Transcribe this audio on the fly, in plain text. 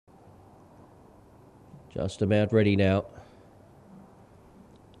Just about ready now.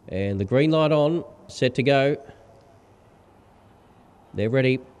 And the green light on, set to go. They're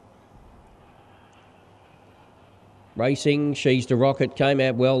ready. Racing, She's to Rocket, came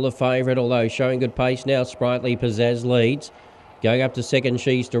out well, the favourite, although showing good pace now. Sprightly Pizzazz leads. Going up to second,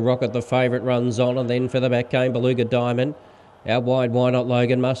 She's to Rocket, the favourite runs on, and then for the back came Beluga Diamond. Out wide, Why Not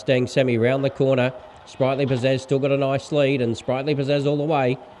Logan, Mustang Sammy round the corner. Sprightly Pizzazz still got a nice lead, and Sprightly Pizzazz all the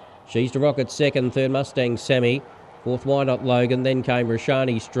way. She's to Rocket second, third Mustang Sammy. Fourth, Why Not Logan, then came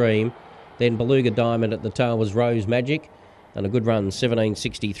Rashani Stream. Then Beluga Diamond at the tail was Rose Magic, and a good run,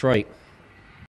 17.63.